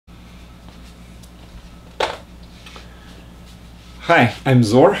Hi, I'm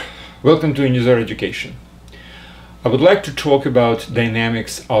Zor. Welcome to Unizor Education. I would like to talk about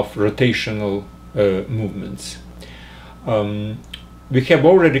dynamics of rotational movements. We have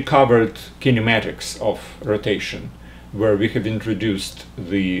already covered kinematics of rotation, where we have introduced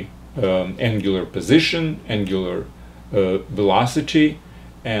the angular position, angular velocity,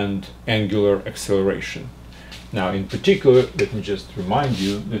 and angular acceleration. Now, in particular, let me just remind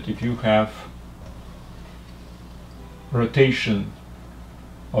you that if you have rotation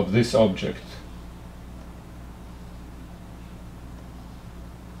of this object,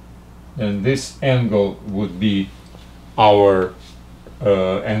 then this angle would be our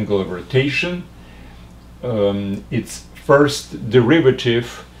angle of rotation. Its first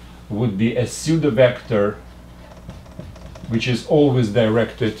derivative would be a pseudo vector which is always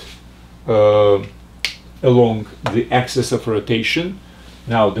directed along the axis of rotation.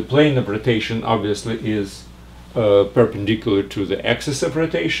 Now, the plane of rotation obviously is perpendicular to the axis of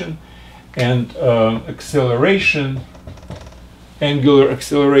rotation, and acceleration, angular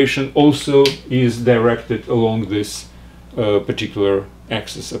acceleration, also is directed along this particular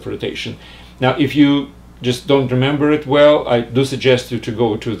axis of rotation. Now, if you just don't remember it well, I do suggest you to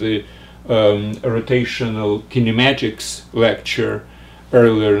go to the rotational kinematics lecture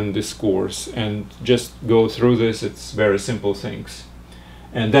earlier in this course and just go through this. It's very simple things,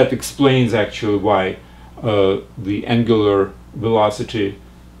 and that explains actually why the angular velocity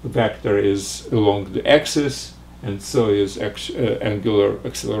vector is along the axis, and so is angular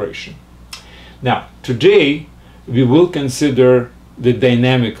acceleration. Now, today we will consider the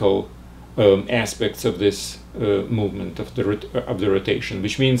dynamical aspects of this movement of the rotation,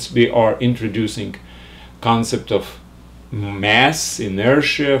 which means we are introducing concept of mass,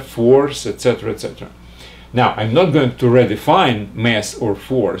 inertia, force, etc., etc. Now, I'm not going to redefine mass or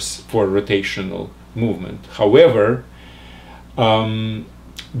force for rotational movement. However,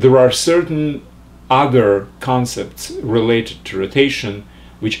 there are certain other concepts related to rotation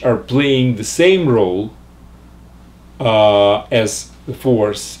which are playing the same role as the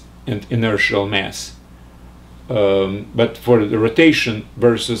force and inertial mass, but for the rotation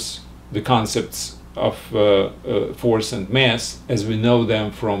versus the concepts of force and mass as we know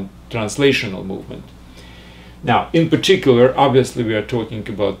them from translational movement. Now, in particular, obviously we are talking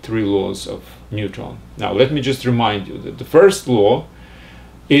about three laws of Newton. Now, let me just remind you that the first law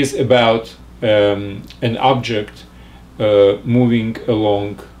is about an object moving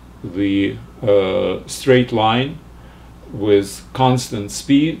along the straight line with constant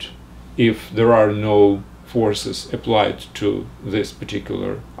speed if there are no forces applied to this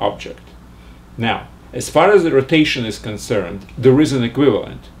particular object. Now, as far as the rotation is concerned, there is an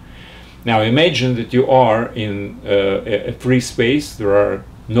equivalent. Now, imagine that you are in a free space. There are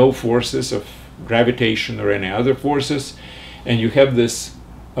no forces of gravitation or any other forces, and you have this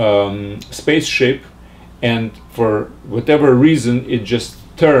spaceship, and for whatever reason it just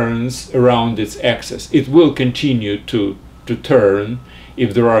turns around its axis. It will continue to turn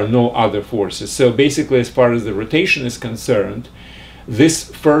if there are no other forces. So basically, as far as the rotation is concerned, this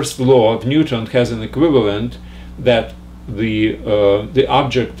first law of Newton has an equivalent, that the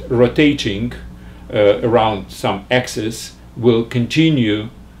object rotating around some axis will continue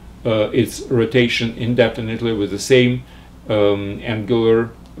its rotation indefinitely with the same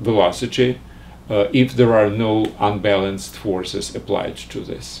angular velocity if there are no unbalanced forces applied to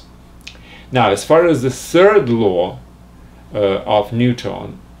this. Now, as far as the third law of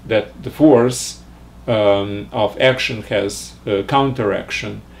Newton, that the force of action has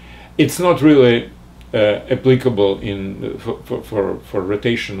counteraction, it's not really applicable for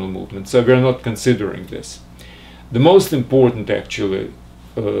rotational movement, so we are not considering this. The most important actually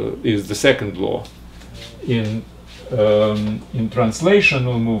is the second law. In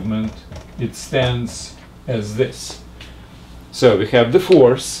translational movement, it stands as this. So we have the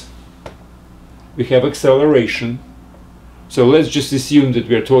force, we have acceleration. So let's just assume that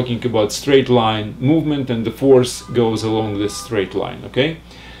we are talking about straight line movement and the force goes along this straight line, okay?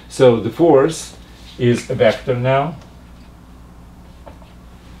 So the force is a vector now,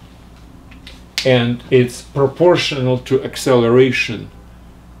 and it's proportional to acceleration,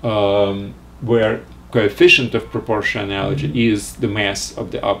 where coefficient of proportionality is the mass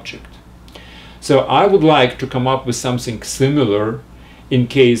of the object. So I would like to come up with something similar in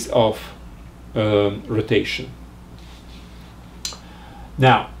case of rotation.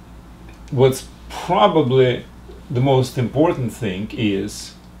 Now, what's probably the most important thing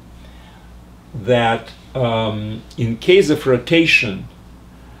is that in case of rotation,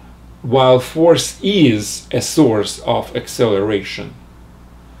 while force is a source of acceleration,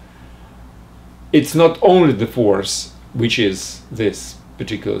 it's not only the force which is this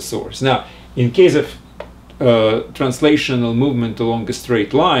particular source. Now, in case of translational movement along a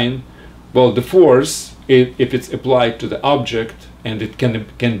straight line, well, the force, if it's applied to the object, and it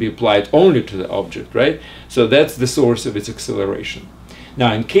can be applied only to the object, right? So that's the source of its acceleration.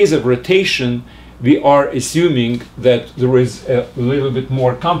 Now, in case of rotation, we are assuming that there is a little bit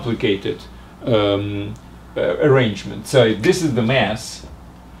more complicated arrangement. So if this is the mass,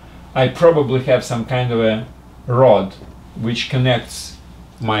 I probably have some kind of a rod which connects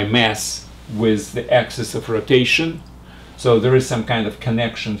my mass with the axis of rotation. So there is some kind of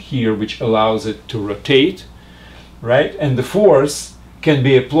connection here which allows it to rotate, right? And the force can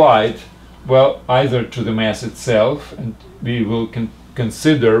be applied, well, either to the mass itself, and we will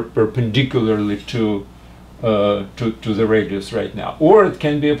consider perpendicularly to the radius right now, or it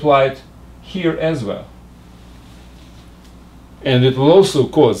can be applied here as well, and it will also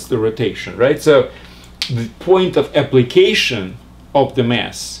cause the rotation, right? So the point of application of the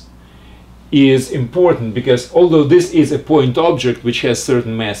mass is important, because although this is a point object which has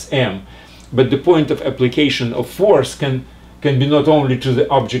certain mass m, but the point of application of force can be not only to the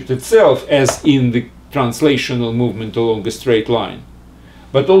object itself, as in the translational movement along a straight line,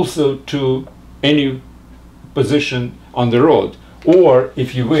 but also to any position on the rod. Or,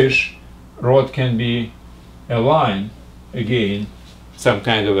 if you wish, rod can be a line, again, some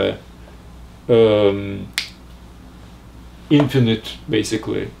kind of a infinite,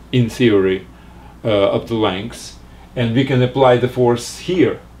 basically, in theory, of the lengths, and we can apply the force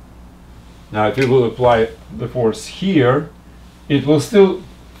here. Now, if we will apply the force here, it will still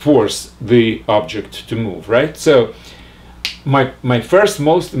force the object to move, right? So my first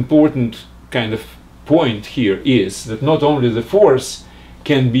most important kind of point here is that not only the force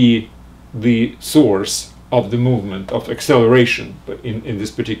can be the source of the movement of acceleration, but in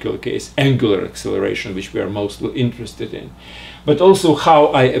this particular case angular acceleration, which we are mostly interested in, but also how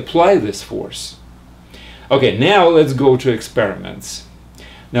I apply this force. Okay, now let's go to experiments.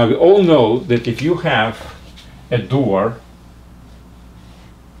 Now, we all know that if you have a door,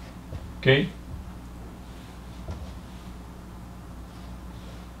 okay,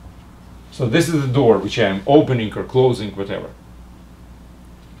 so this is the door which I am opening or closing, whatever.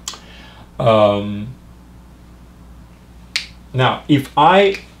 Now, if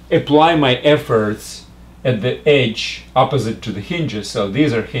I apply my efforts at the edge opposite to the hinges, so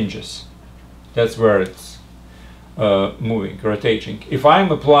these are hinges, that's where it's moving, rotating. If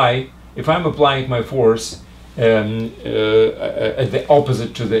I'm applying my force at the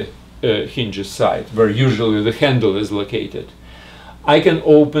opposite to the hinges side, where usually the handle is located, I can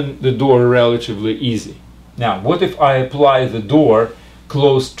open the door relatively easy. Now, what if I apply the door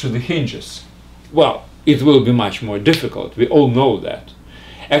close to the hinges? Well, it will be much more difficult. We all know that.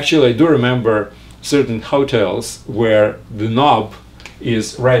 Actually, I do remember certain hotels where the knob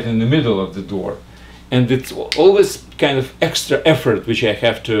is right in the middle of the door, and it's always kind of extra effort which I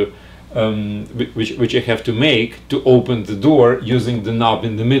have to which I have to make to open the door using the knob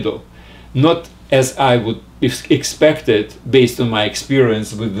in the middle, not as I would expect it based on my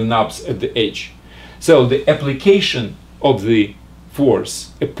experience with the knobs at the edge. So the application of the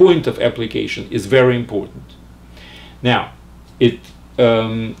force, a point of application, is very important. Now, it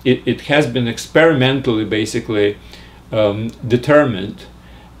has been experimentally basically determined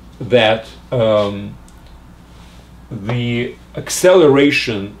that the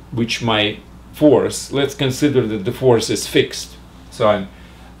acceleration which my force, let's consider that the force is fixed, so I'm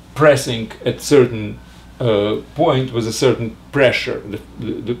pressing at certain point with a certain pressure,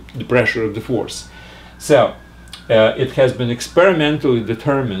 the pressure of the force. So it has been experimentally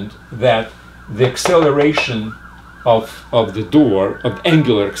determined that the acceleration of the door, of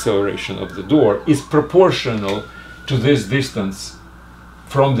angular acceleration of the door, is proportional to this distance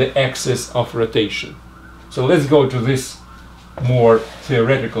from the axis of rotation. So let's go to this more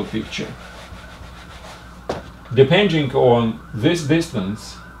theoretical picture. Depending on this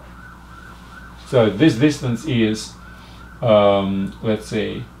distance, so this distance is, let's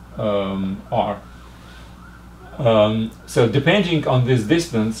say, r. So depending on this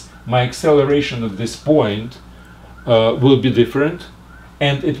distance, my acceleration of this point will be different,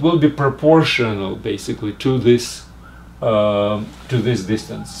 and it will be proportional basically to this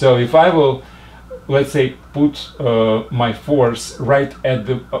distance. So if I will, let's say, put my force right at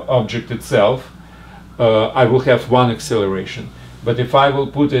the object itself, I will have one acceleration. But if I will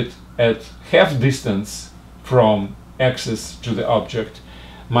put it at half distance from axis to the object,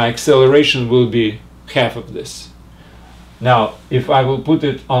 my acceleration will be half of this. Now, if I will put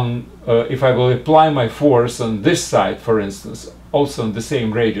it on, if I will apply my force on this side, for instance, also on the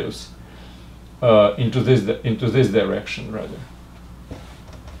same radius, into this direction rather,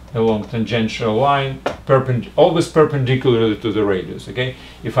 along tangential line, always perpendicular to the radius. Okay,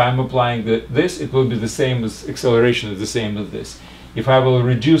 if I'm applying this, it will be the same as acceleration is the same as this. If I will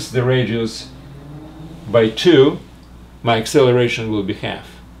reduce the radius by 2, my acceleration will be half.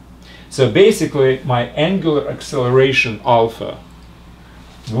 So basically, my angular acceleration alpha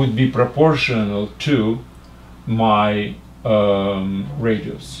would be proportional to my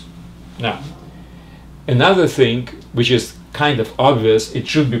radius. Now, another thing which is kind of obvious, it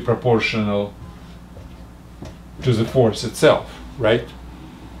should be proportional to the force itself, right?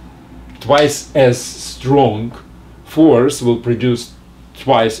 Twice as strong force will produce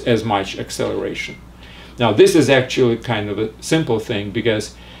twice as much acceleration. Now, this is actually kind of a simple thing,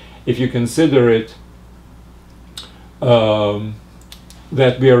 because if you consider it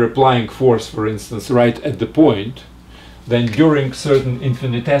that we are applying force, for instance, right at the point, then during certain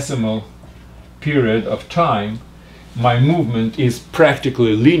infinitesimal period of time, my movement is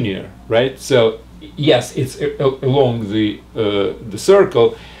practically linear, right? So yes, it's along the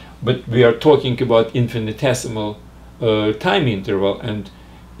circle, but we are talking about infinitesimal time interval, and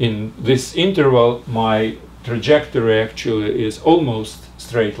in this interval my trajectory actually is almost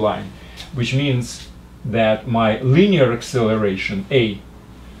straight line, which means that my linear acceleration a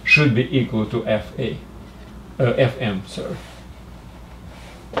should be equal to fm, sorry,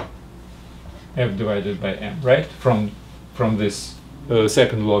 f divided by m, right, from this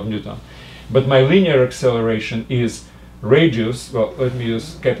second law of Newton. But my linear acceleration is radius, well, let me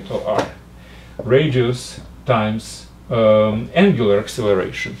use capital R, radius times angular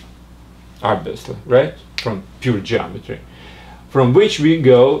acceleration, obviously, right, from pure geometry, from which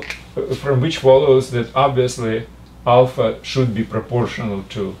follows that obviously alpha should be proportional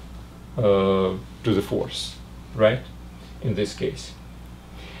to the force, right, in this case.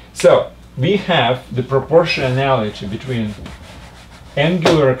 So we have the proportionality between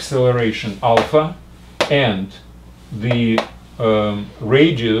angular acceleration alpha and the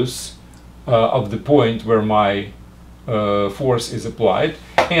radius of the point where my force is applied,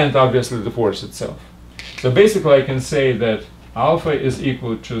 and obviously the force itself. So basically I can say that alpha is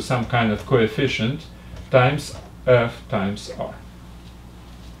equal to some kind of coefficient times f times r.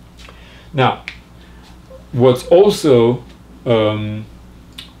 Now, what's also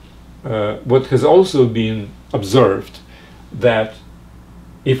what has also been observed, that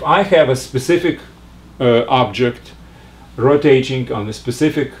if I have a specific object rotating on a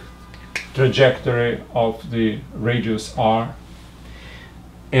specific trajectory of the radius r,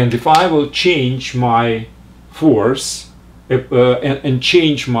 and if I will change my force and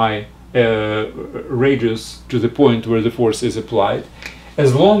change my radius to the point where the force is applied,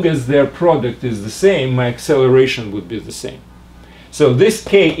 as long as their product is the same, my acceleration would be the same. So this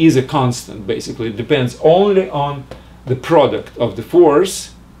k is a constant, basically. It depends only on the product of the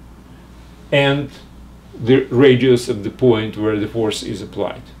force and the radius of the point where the force is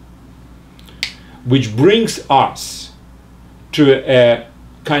applied. Which brings us to a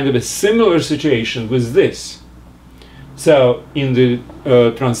kind of a similar situation with this. So in the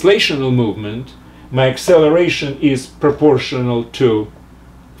translational movement, my acceleration is proportional to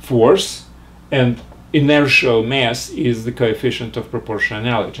force, and inertial mass is the coefficient of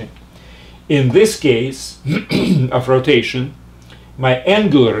proportionality. In this case of rotation, my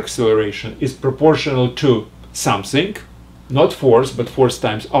angular acceleration is proportional to something, not force, but force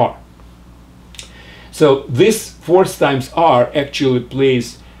times r. So this force times r actually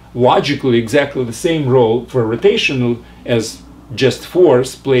plays logically exactly the same role for rotational as just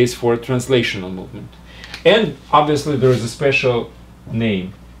force plays for translational movement. And obviously there is a special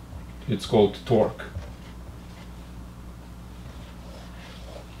name. It's called torque.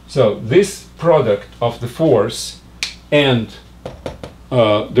 So this product of the force and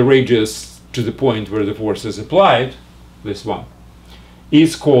the radius to the point where the force is applied, this one,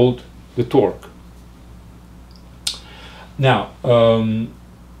 is called the torque. Now,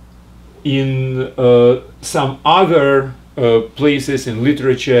 in some other places in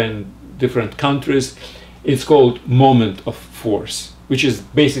literature and different countries, it's called moment of force, which is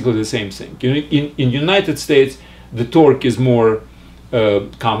basically the same thing. In United States, the torque is more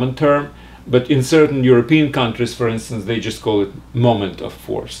common term, but in certain European countries, for instance, they just call it moment of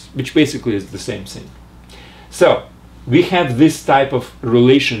force, which basically is the same thing. So we have this type of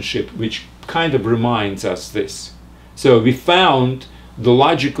relationship which kind of reminds us this. So we found the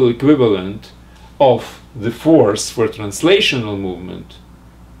logical equivalent of the force for translational movement.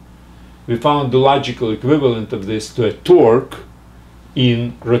 We found the logical equivalent of this to a torque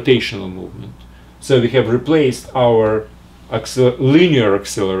in rotational movement. So we have replaced our linear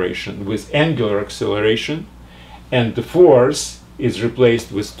acceleration with angular acceleration, and the force is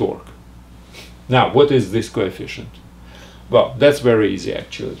replaced with torque. Now, what is this coefficient? Well, that's very easy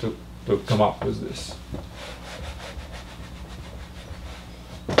actually to come up with this.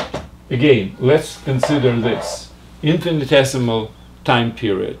 Again, let's consider this infinitesimal time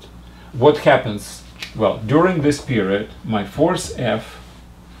period. What happens? Well, during this period, my force F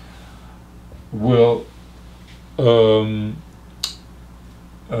will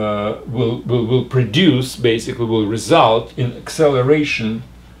produce, basically will result in acceleration,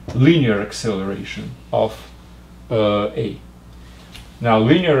 linear acceleration of A. Now,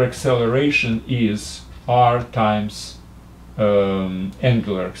 linear acceleration is r times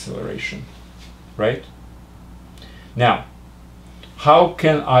angular acceleration, right? Now, how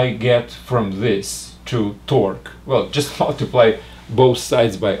can I get from this to torque? Well, just multiply both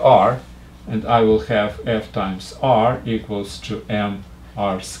sides by r, and I will have F times r equals to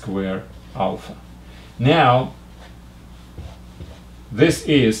mr squared alpha. Now, this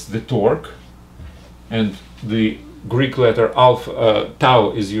is the torque, and the Greek letter alpha,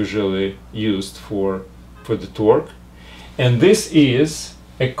 tau is usually used for the torque, and this is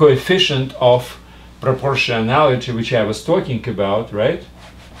a coefficient of proportionality, which I was talking about, right?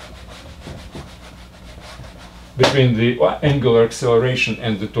 Between the angular acceleration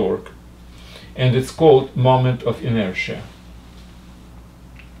and the torque, and it's called moment of inertia.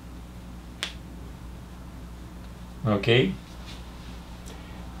 Okay?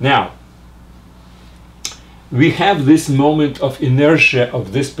 Now, we have this moment of inertia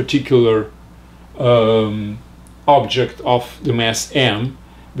of this particular object of the mass m,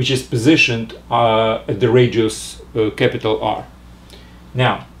 which is positioned at the radius capital R.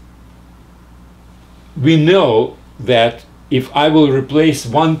 Now, we know that if I will replace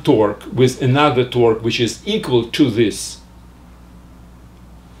one torque with another torque which is equal to this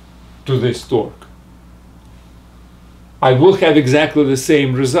torque, I will have exactly the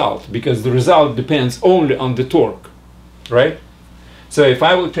same result, because the result depends only on the torque, right? So if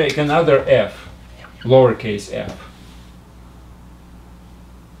I will take another f, lowercase f,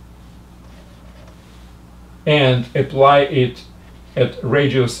 and apply it at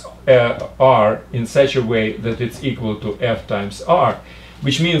radius r in such a way that it's equal to f times r,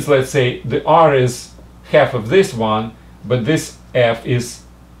 which means, let's say, the r is half of this one, but this f is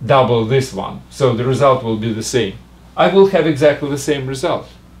double this one, so the result will be the same. I will have exactly the same result,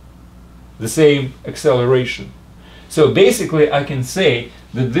 the same acceleration. So basically I can say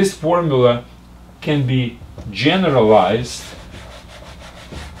that this formula can be generalized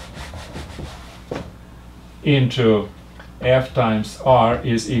into f times r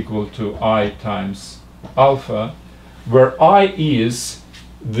is equal to I times alpha, where I is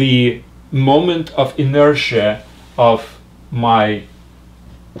the moment of inertia of my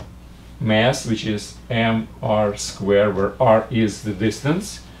mass, which is mr squared, where r is the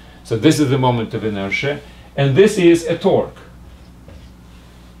distance. So this is the moment of inertia, and this is a torque.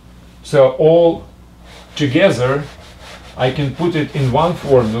 So all together I can put it in one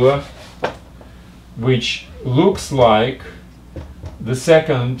formula which looks like the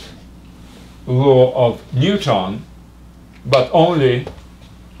second law of Newton, but only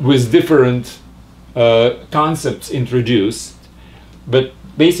with different concepts introduced. But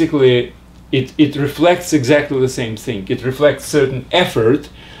basically it reflects exactly the same thing. It reflects certain effort.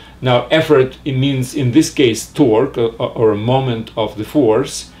 Now effort, it means in this case torque, or a moment of the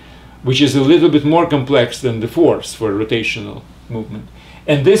force, which is a little bit more complex than the force for rotational movement.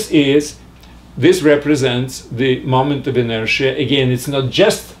 And this represents the moment of inertia. Again, it's not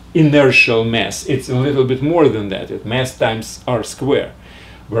just inertial mass, it's a little bit more than that. It's mass times r squared,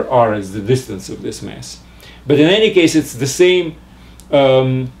 where r is the distance of this mass. But in any case, it's the same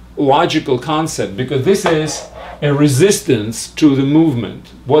logical concept, because this is a resistance to the movement.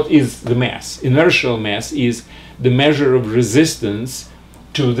 What is the mass? Inertial mass is the measure of resistance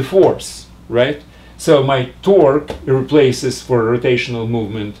to the force, right? So my torque replaces for rotational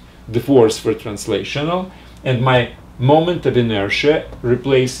movement the force for translational, and my moment of inertia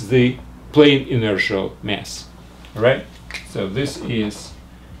replaces the plane inertial mass, right? So this is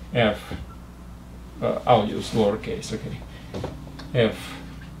f, I'll use lowercase, okay, f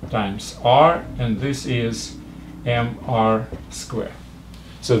times r, and this is mr squared.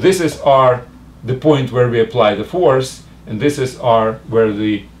 So this is r, the point where we apply the force, and this is r, where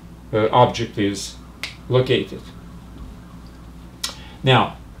the object is located.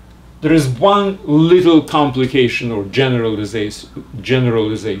 Now, there is one little complication or generalization,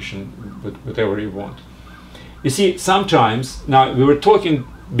 but whatever you want. You see, sometimes, now we were talking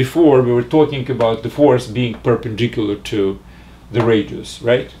before we were talking about the force being perpendicular to the radius,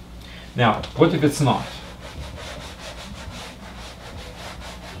 right? Now, what if it's not?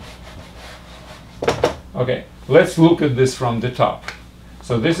 Okay, let's look at this from the top.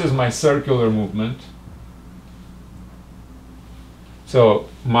 So this is my circular movement. So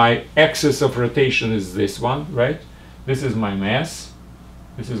my axis of rotation is this one, right? This is my mass.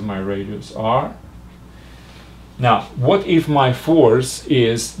 This is my radius r. Now, what if my force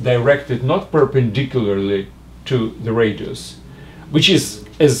is directed not perpendicularly to the radius, which is,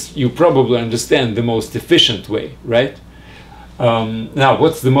 as you probably understand, the most efficient way, right? Now,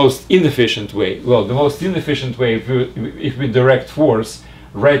 what's the most inefficient way? Well, the most inefficient way, if we direct force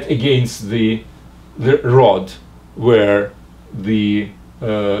right against the rod where the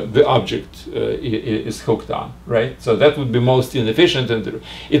object is hooked on, right? So that would be most inefficient, and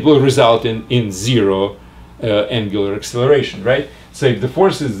it will result in zero angular acceleration, right? So if the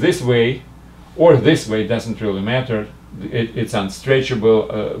force is this way or this way, doesn't really matter. It's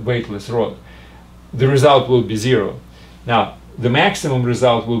unstretchable, weightless rod. The result will be zero. Now, the maximum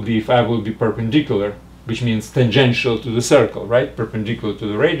result will be if I will be perpendicular, which means tangential to the circle, right? Perpendicular to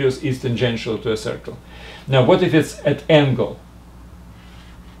the radius is tangential to a circle. Now, what if it's at angle?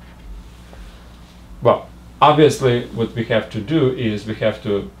 Well, obviously, what we have to do is we have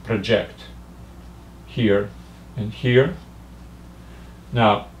to project here and here.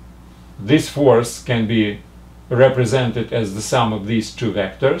 Now, this force can be represented as the sum of these two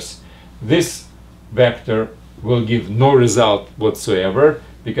vectors. This vector will give no result whatsoever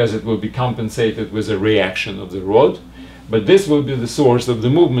because it will be compensated with a reaction of the rod, but this will be the source of the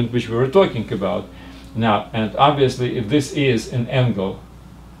movement which we were talking about. Now, and obviously, if this is an angle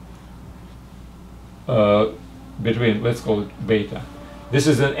between, let's call it beta, this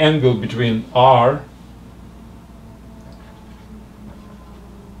is an angle between r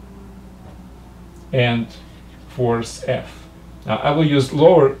and force F. Now, I will use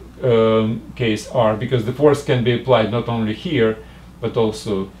lower case r because the force can be applied not only here but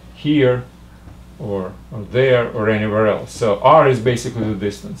also here or there or anywhere else. So r is basically the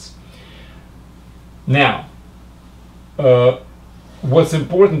distance. Now, what's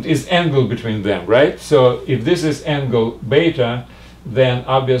important is angle between them, right? So if this is angle beta, then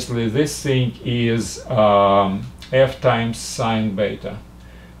obviously this thing is f times sine beta.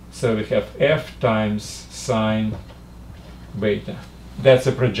 So we have f times sine beta. That's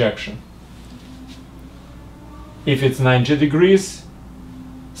a projection. If it's 90 degrees,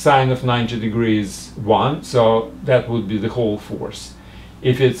 sine of 90 degrees 1, so that would be the whole force.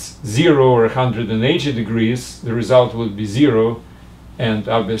 If it's 0 or 180 degrees, the result would be 0, and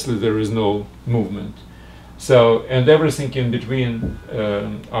obviously there is no movement. So, and everything in between,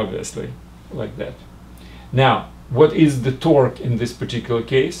 obviously, like that. Now, what is the torque in this particular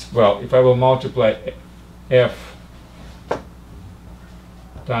case? Well, if I will multiply F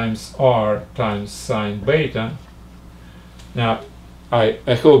times r times sine beta. Now, I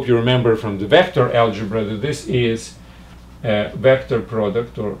hope you remember from the vector algebra that this is a vector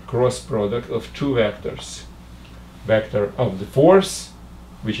product or cross product of two vectors. Vector of the force,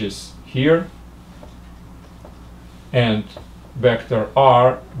 which is here, and vector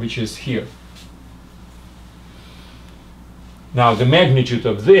r, which is here. Now, the magnitude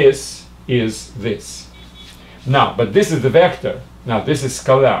of this is this. Now, but this is the vector. Now, this is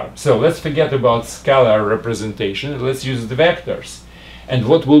scalar. So let's forget about scalar representation. Let's use the vectors. And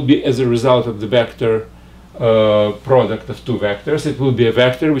what will be as a result of the vector product of two vectors? It will be a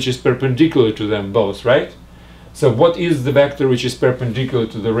vector which is perpendicular to them both, right? So what is the vector which is perpendicular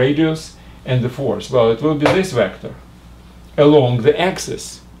to the radius and the force? Well, it will be this vector along the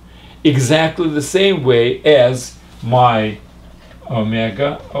axis, exactly the same way as my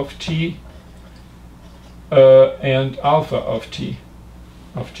omega of t and alpha of t.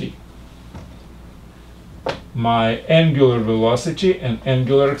 My angular velocity and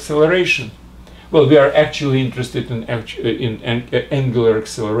angular acceleration. Well, we are actually interested in angular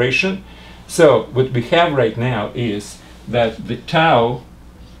acceleration. So what we have right now is that the tau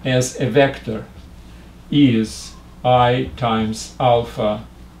as a vector is I times alpha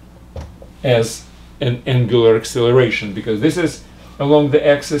as an angular acceleration, because this is along the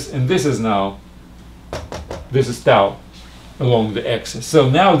axis and this is tau along the axis. So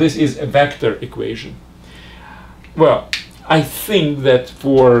now this is a vector equation. Well, I think that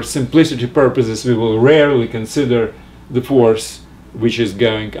for simplicity purposes we will rarely consider the force which is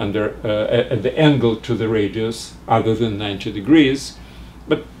going under at the angle to the radius other than 90 degrees,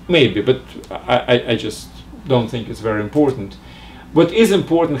 but maybe, but I just don't think it's very important. What is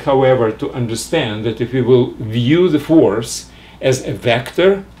important, however, to understand that if we will view the force as a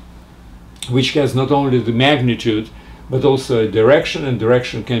vector, which has not only the magnitude but also a direction, and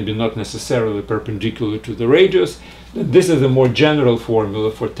direction can be not necessarily perpendicular to the radius. This is a more general formula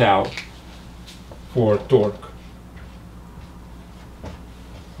for tau, for torque.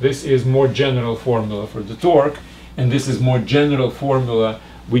 This is more general formula for the torque, and this is more general formula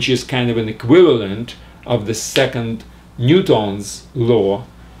which is kind of an equivalent of the second Newton's law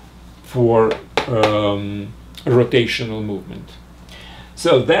for rotational movement.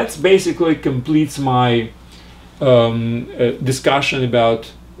 So that's basically completes my discussion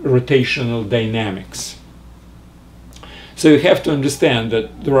about rotational dynamics. So you have to understand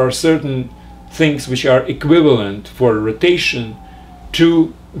that there are certain things which are equivalent for rotation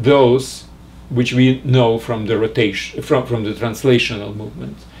to those which we know from the rotation, from the translational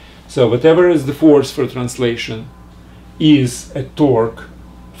movement. So whatever is the force for translation is a torque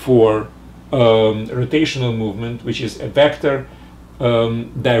for rotational movement, which is a vector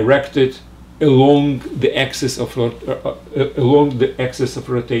directed along the axis of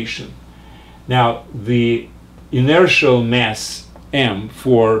rotation. Now, the inertial mass m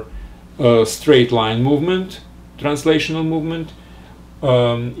for straight line movement, translational movement,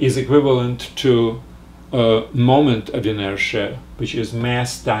 is equivalent to moment of inertia, which is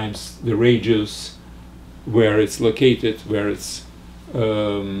mass times the radius where it's located,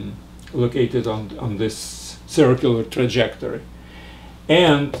 located on this circular trajectory.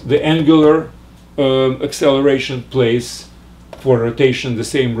 And the angular acceleration plays for rotation the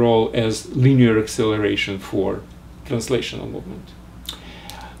same role as linear acceleration for translational movement.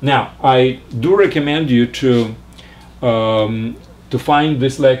 Now, I do recommend you to find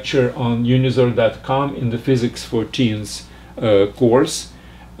this lecture on unizor.com in the Physics4Teens course.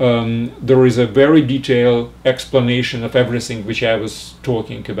 There is a very detailed explanation of everything which I was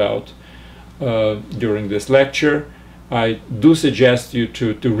talking about during this lecture. I do suggest you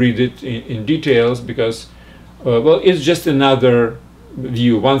to read it in details because, well, it's just another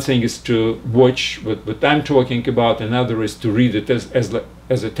view. One thing is to watch what I'm talking about, another is to read it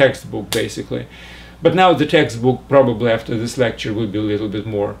as a textbook, basically. But now the textbook, probably after this lecture, will be a little bit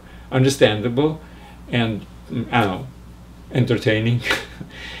more understandable and, I don't know, entertaining,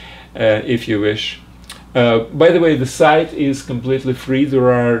 if you wish. By the way, the site is completely free. There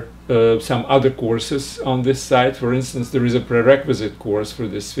are some other courses on this site. For instance, there is a prerequisite course for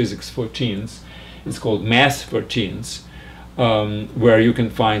this Physics4Teens. It's called Math4Teens, where you can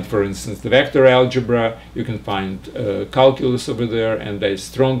find, for instance, the vector algebra, you can find calculus over there, and I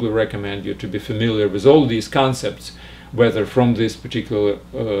strongly recommend you to be familiar with all these concepts, whether from this particular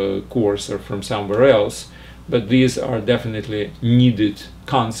course or from somewhere else. But these are definitely needed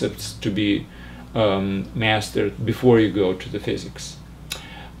concepts to be mastered before you go to the physics.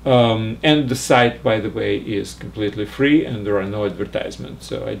 And the site, by the way, is completely free and there are no advertisements.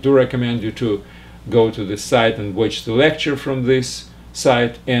 So I do recommend you to go to this site and watch the lecture from this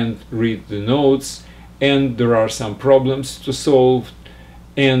site and read the notes. And there are some problems to solve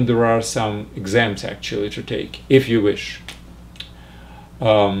and there are some exams actually to take, if you wish.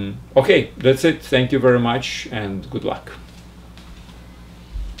 Okay, that's it. Thank you very much and good luck.